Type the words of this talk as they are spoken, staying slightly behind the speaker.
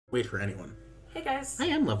Wait for anyone. Hey guys, I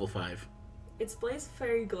am level 5. it's Blaze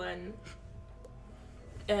Fairy Glenn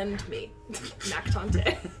and me,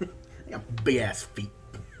 Mactonte, I got big ass feet.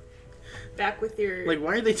 back with your. Like,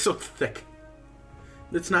 why are they so thick?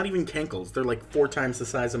 It's not even cankles. They're like 4 times the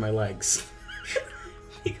size of my legs.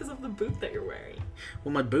 Because of the boot that you're wearing.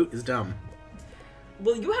 Well, my boot is dumb.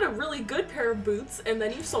 Well, you had a really good pair of boots and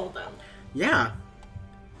then you sold them. Yeah.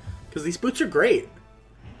 Because these boots are great.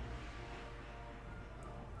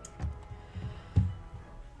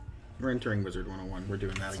 We're entering Wizard 101. We're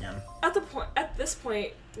doing that again. At this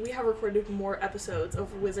point, we have recorded more episodes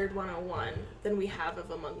of Wizard 101 than we have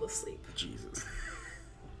of Among the Sleep. Jesus.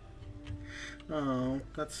 Oh,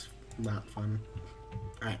 that's not fun.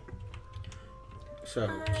 Alright. So,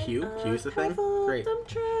 Q's the thing? Great.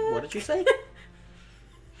 What did you say?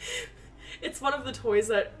 It's one of the toys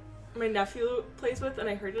that my nephew plays with, and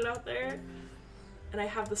I heard it out there, and I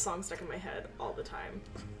have the song stuck in my head all the time.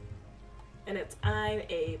 And it's, I'm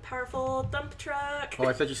a powerful dump truck. Oh,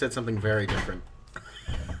 I thought you said something very different.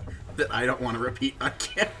 That I don't want to repeat on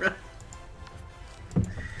camera.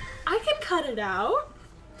 I can cut it out.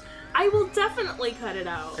 I will definitely cut it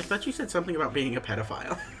out. I thought you said something about being a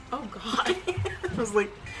pedophile. Oh god. I was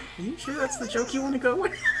like, are you sure that's the joke you want to go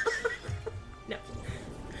with? No.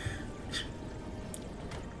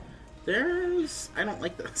 I don't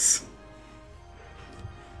like this.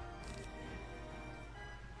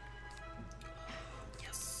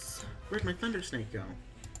 Yes. Where'd my thunder snake go?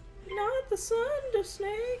 Not the thunder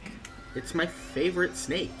snake. It's my favorite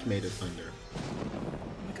snake made of thunder.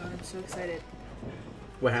 Oh my god, I'm so excited.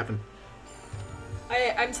 What happened?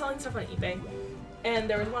 I'm selling stuff on eBay, and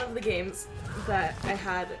there was one of the games that I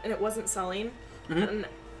had, and it wasn't selling, and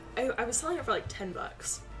I was selling it for like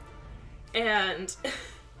 $10, and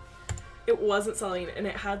it wasn't selling, and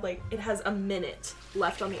it has a minute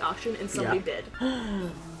left on the auction, and somebody bid.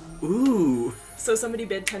 Ooh. So somebody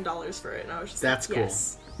bid $10 for it, and I was just That's like, cool.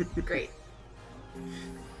 yes, great.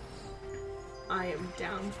 I am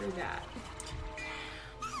down for that.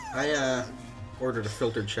 I ordered a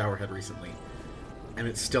filtered shower head recently, and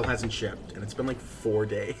it still hasn't shipped, and it's been like 4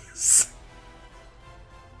 days.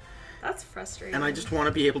 That's frustrating. And I just want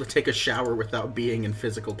to be able to take a shower without being in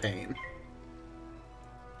physical pain.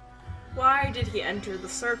 Why did he enter the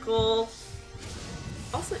circle?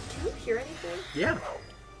 Also, can you hear anything? Yeah.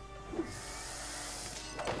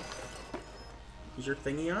 Is your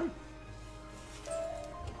thingy on?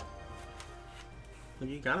 Have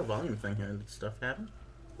you got a volume thing here? Did stuff happen?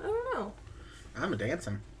 I don't know. I'm a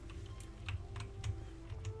dancing.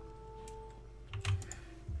 I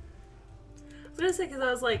was gonna say, because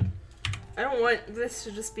I was like, I don't want this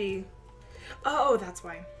to just be... Oh, that's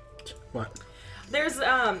why. What? There's,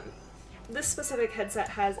 this specific headset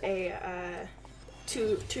has a,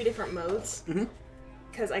 two different modes. Mm-hmm.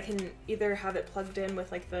 Because I can either have it plugged in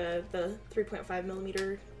with, like, the 3.5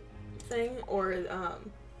 millimeter thing, or,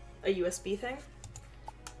 a USB thing.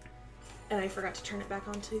 And I forgot to turn it back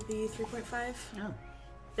onto the 3.5. Oh.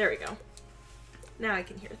 There we go. Now I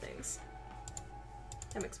can hear things.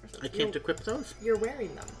 That makes more sense. I can't equip those? You're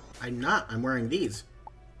wearing them. I'm not. I'm wearing these.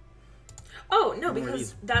 Oh, no, I'm wearing because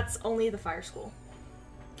these. that's only the Fire School.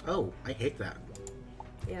 Oh, I hate that.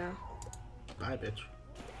 Yeah. Bye, bitch.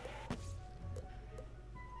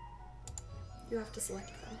 You have to select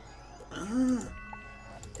them. Ah,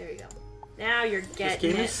 There you go. Now you're this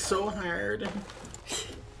getting game it. is so hard.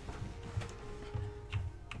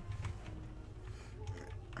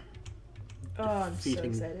 Oh, I'm so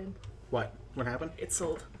Defeating- excited. What? What happened? It's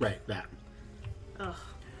sold. Right, that. Ugh.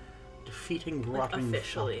 Defeating Like, rotting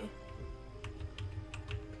officially.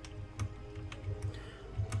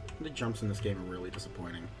 The jumps in this game are really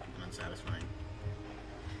disappointing and unsatisfying.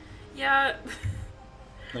 Yeah.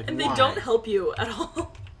 Like, And they why? don't help you at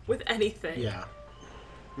all with anything. Yeah.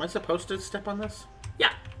 Am I supposed to step on this?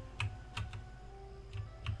 Yeah.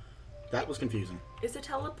 That was confusing. It's a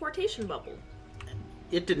teleportation bubble.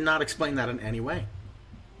 It did not explain that in any way.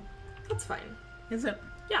 That's fine. Is it?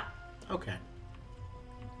 Yeah. Okay.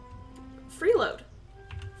 Freeload.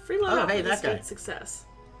 Freeload Oh, out hey, for that this guy. good success.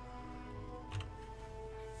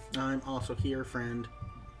 I'm also here, friend.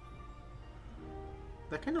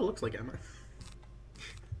 That kind of looks like Emma.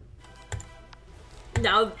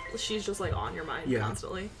 Now she's just like on your mind Yeah.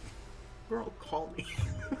 constantly. Girl, call me.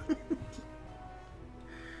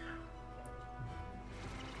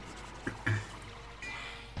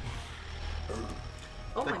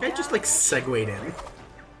 Oh my That guy god. just like segued in.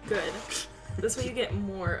 Good. This way you get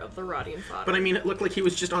more of the rotting fodder. But I mean, it looked like he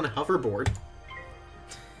was just on a hoverboard.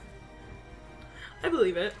 I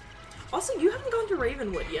believe it. Also, you haven't gone to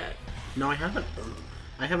Ravenwood yet. No, I haven't.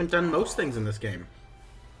 I haven't done most things in this game.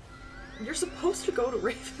 You're supposed to go to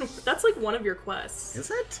Ravenwood. That's like one of your quests.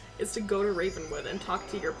 Is it? Is to go to Ravenwood and talk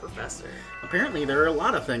to your professor. Apparently, there are a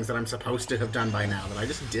lot of things that I'm supposed to have done by now that I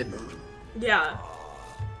just didn't. Yeah.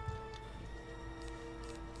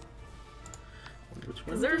 Which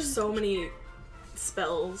Because there are so many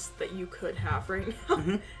spells that you could have right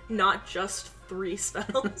now. Not just 3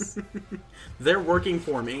 spells. They're working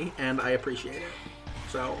for me, and I appreciate it.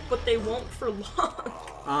 So. But they won't for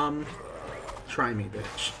long. Try me,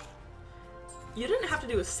 bitch. You didn't have to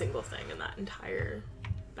do a single thing in that entire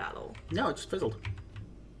battle. No, it just fizzled.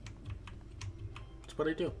 That's what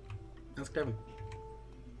I do. Ask Devin.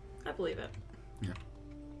 I believe it. Yeah.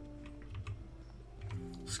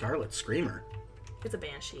 Scarlet Screamer. It's a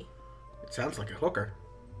banshee. It sounds like a hooker.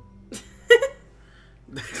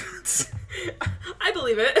 I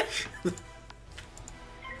believe it.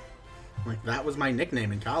 Like, that was my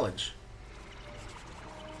nickname in college.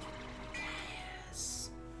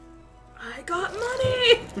 Yes. I got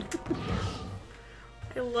money!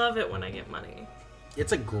 I love it when I get money.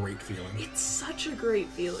 It's a great feeling. It's such a great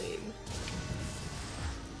feeling.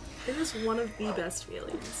 It is one of the best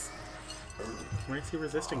feelings. Why is he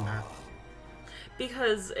resisting that?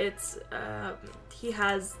 Because it's, he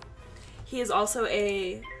is also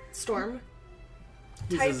a storm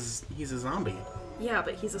type. He's a zombie. Yeah,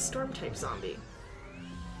 but he's a storm type zombie.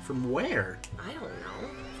 From where? I don't know.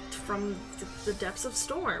 From the depths of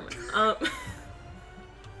storm.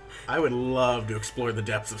 I would love to explore the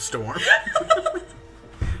depths of storm.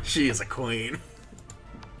 She is a queen.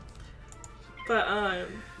 But,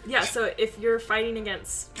 yeah, so if you're fighting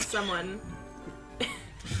against someone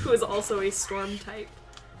who is also a storm type,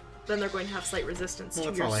 then they're going to have slight resistance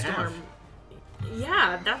to your storm.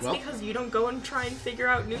 Yeah, that's because you don't go and try and figure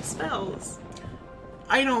out new spells.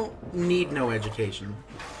 I don't need no education.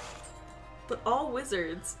 But all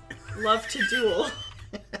wizards love to duel.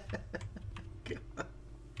 God.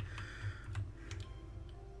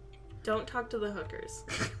 Don't talk to the hookers.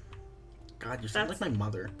 God, you sound like my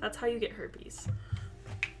mother. That's how you get herpes.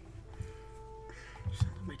 You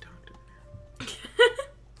sound like my doctor.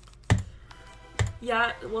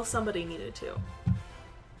 Yeah, well, somebody needed to.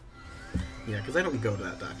 Yeah, because I don't go to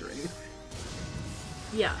that doctor anymore.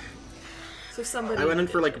 Yeah. So somebody. I went in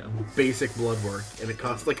for like to. basic blood work, and it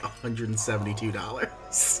cost like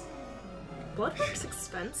 $172. Blood work's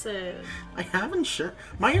expensive. I have insurance.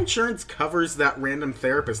 My insurance covers that random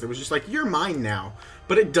therapist that was just like, "You're mine now,"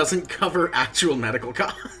 but it doesn't cover actual medical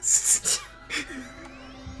costs.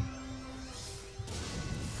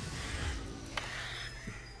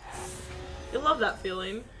 I love that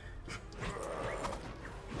feeling.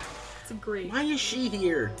 It's great. Why is she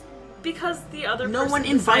here? Because the other No person one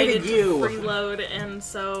invited decided you. to freeload, and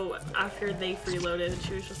so after they freeloaded,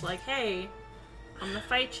 she was just like, "Hey, I'm gonna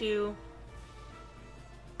fight you."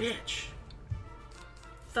 Bitch.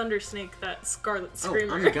 Thundersnake, that Scarlet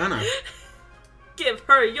Screamer. Oh, I'm gonna. Give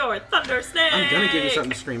her your Thundersnake! I'm gonna give you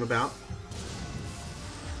something to scream about.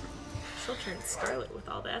 She'll turn scarlet with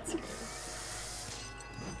all that scream.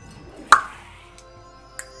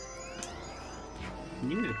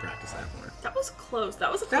 You need to practice that more. That was close.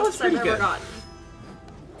 That was the That was closest I've pretty ever good. gotten.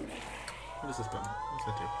 What is this button? What's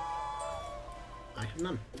that do? I have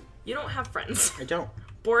none. You don't have friends. I don't.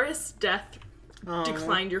 Boris Death Oh.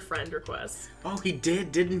 declined your friend request. Oh, he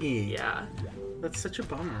did, didn't he? Yeah. That's such a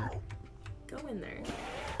bummer. Go in there.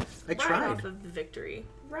 I Ride tried. off of the victory.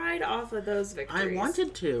 Ride off of those I victories.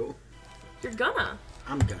 wanted to. You're gonna.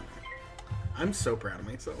 I'm gonna. I'm so proud of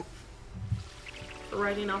myself. For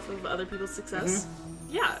riding off of other people's success?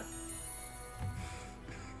 Mm-hmm. Yeah.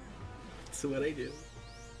 That's what I do.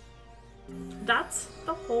 That's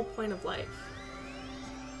the whole point of life.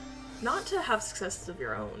 Not to have successes of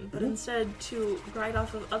your own, but instead to ride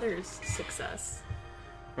off of others' success.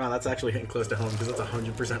 Wow, that's actually hitting close to home because that's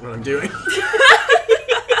 100% what I'm doing.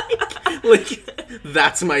 Like,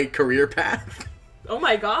 that's my career path. Oh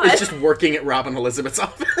my god. It's just working at Robin Elizabeth's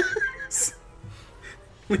office.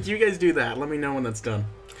 Like, you guys do that. Let me know when that's done.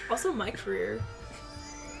 Also my career.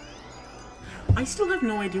 I still have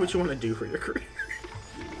no idea what you want to do for your career.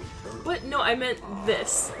 But no, I meant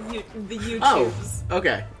this. The YouTubes. Oh,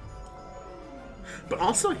 okay. But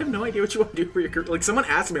also, I have no idea what you want to do for your career. Like, someone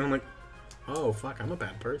asked me, and I'm like, oh, fuck, I'm a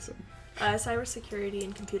bad person. Cybersecurity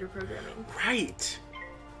and computer programming. Right.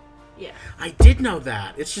 Yeah. I did know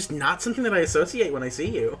that. It's just not something that I associate when I see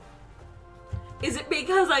you. Is it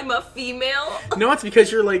because I'm a female? No, it's because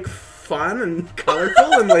you're, like, fun and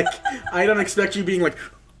colorful, and, like, I don't expect you being like,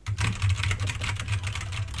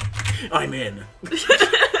 I'm in.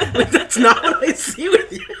 Like, that's not what I see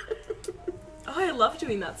with you. Oh, I love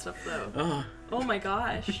doing that stuff, though. Oh. Oh my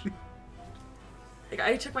gosh. Like,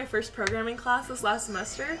 I took my first programming class this last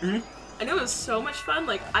semester, and it was so much fun.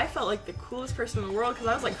 Like, I felt like the coolest person in the world because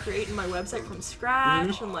I was, like, creating my website from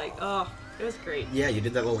scratch, and, like, oh, it was great. Yeah, you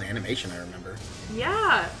did that little animation, I remember.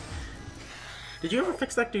 Yeah. Did you ever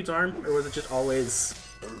fix that dude's arm, or was it just always...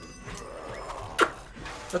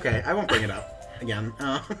 Okay, I won't bring it up again.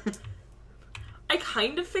 I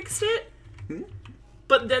kind of fixed it,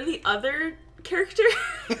 but then the other character's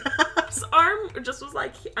arm just was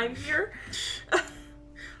like, I'm here.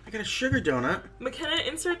 I got a sugar donut. McKenna,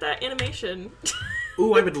 insert that animation.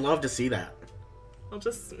 Ooh, I would love to see that. I'll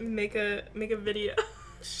just make a video.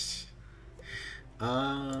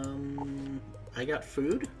 I got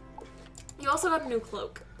food, You also got a new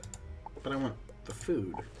cloak. but I want the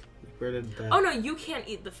food. Where did that... Oh no, you can't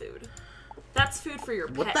eat the food. That's food for your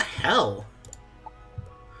pet. What the hell?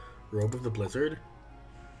 Robe of the Blizzard?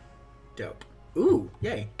 Dope. Ooh,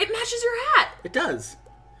 yay. It matches your hat! It does.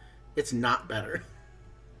 It's not better.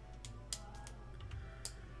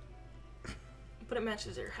 But it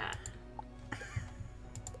matches your hat.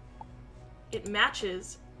 It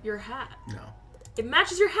matches your hat. No. It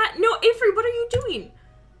matches your hat. No, Avery, what are you doing?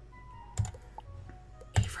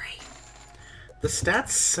 Avery. The stats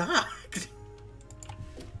sucked.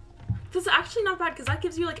 That's actually not bad because that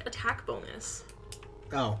gives you like attack bonus.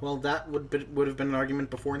 Oh, well, that would have been an argument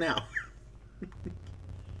before now.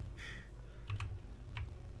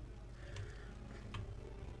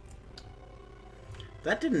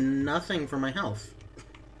 That did nothing for my health.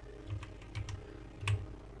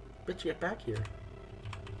 Bitch, get back here.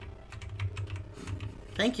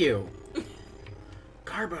 Thank you.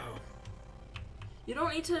 Carbo. You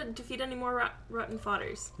don't need to defeat any more rotten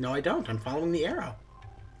fodders. No, I don't. I'm following the arrow.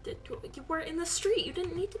 You were in the street. You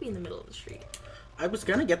didn't need to be in the middle of the street. I was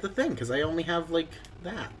gonna get the thing, because I only have, like,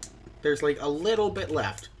 that. There's, like, a little bit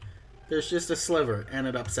left. There's just a sliver, and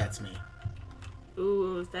it upsets me.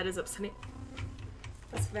 Ooh, that is upsetting.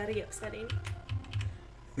 That's very upsetting.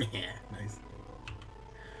 Yeah, nice.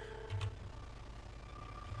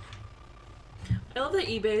 I love that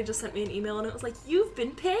eBay just sent me an email and it was like, you've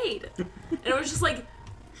been paid. And it was just like,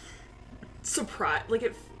 surprised. Like,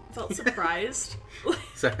 it felt surprised.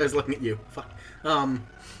 Sorry, I was looking at you. Fuck.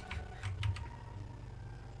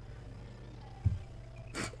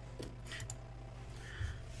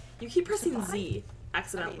 You keep pressing Z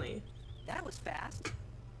accidentally. I mean, that was fast.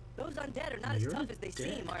 Those undead are not as tough as they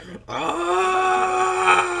seem, are they?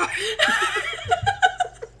 Ah!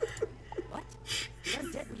 What? The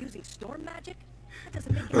undead were using storm magic? That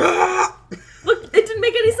doesn't make any sense. Look, it didn't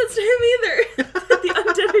make any sense to him either. The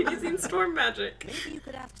undead are using storm magic. Maybe you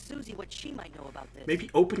could ask Susie what she might know about this.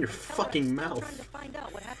 Maybe open your Tell her I'm fucking still mouth. trying to find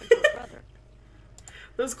out what happened to her brother.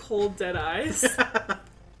 Those cold, dead eyes.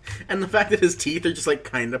 And the fact that his teeth are just, like,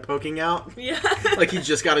 kind of poking out. Yeah. Like he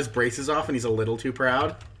just got his braces off and he's a little too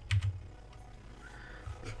proud.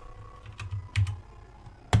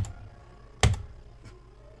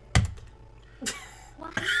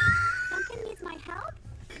 What? Duncan needs my help?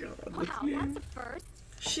 God, Wow, that's a first.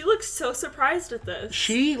 She looks so surprised at this.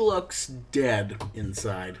 she looks dead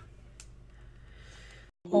inside.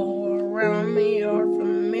 All around me are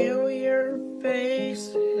familiar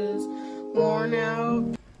faces, worn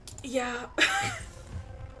out. Yeah.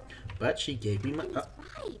 But she gave me my... He was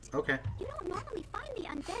right. okay. You don't normally find the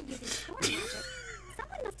undead using storm magic.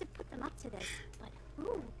 Someone must have put them up to this, but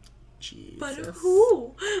who? Jesus. But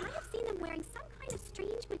who? I have seen them wearing some kind of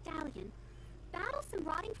strange medallion. Battle some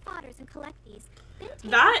rotting fodders and collect these. Then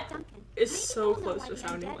take That them to Duncan. is Maybe so he'll know close why to the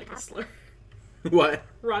sounding undead like a have slur. them. What?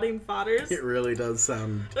 Rotting fodders. It really does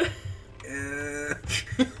sound...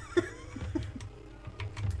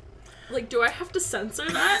 Like, do I have to censor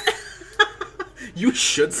that? You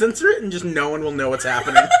should censor it and just no one will know what's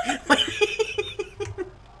happening.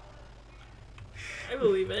 I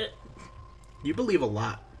believe it. You believe a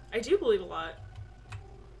lot. I do believe a lot.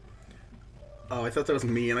 Oh, I thought that was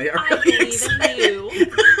me and I got I really believe excited. in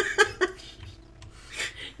you.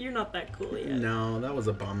 You're not that cool yet. No, that was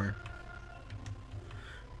a bummer.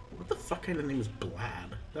 What the fuck kind of name is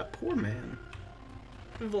Blad? That poor man.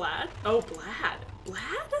 Vlad? Oh, Blad.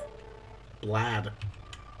 Blad? Blad.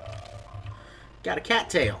 Got a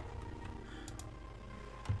cattail.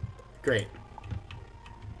 Great.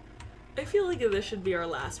 I feel like this should be our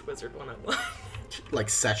last Wizard 101. Like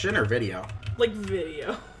session or video? Like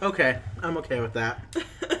video. Okay, I'm okay with that.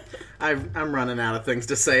 I'm running out of things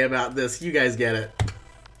to say about this. You guys get it.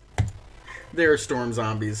 There are storm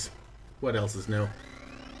zombies. What else is new?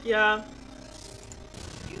 Yeah,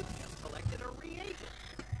 You just collected a reagent.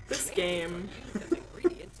 this game. Used as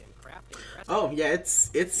ingredients in crafting recipes. Oh yeah,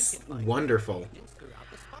 it's wonderful. Throughout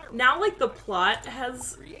the spiral. Now, like, the plot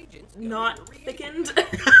has Reagents not thickened.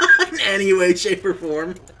 In any way, shape, or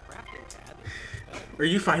form. Are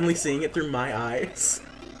you finally seeing it through my eyes?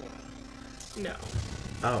 No.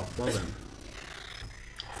 Oh, well then.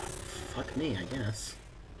 Fuck me, I guess.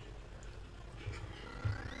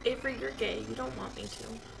 Avery, you're gay. You don't want me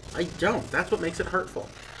to. I don't. That's what makes it hurtful.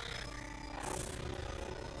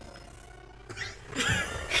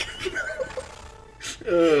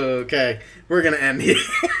 Okay, we're gonna end here.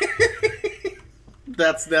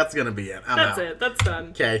 That's gonna be it. I'm That's out. it. That's done.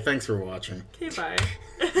 Okay, thanks for watching. Okay, bye.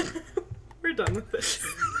 We're done with this.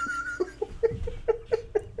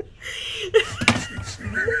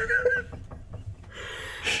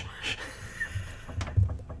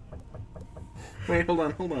 Wait, hold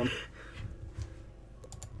on.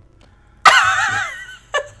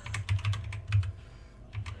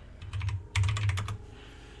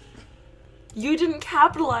 You didn't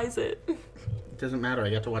capitalize it. It doesn't matter, I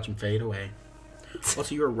got to watch him fade away.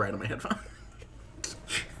 Also, you were right on my headphone.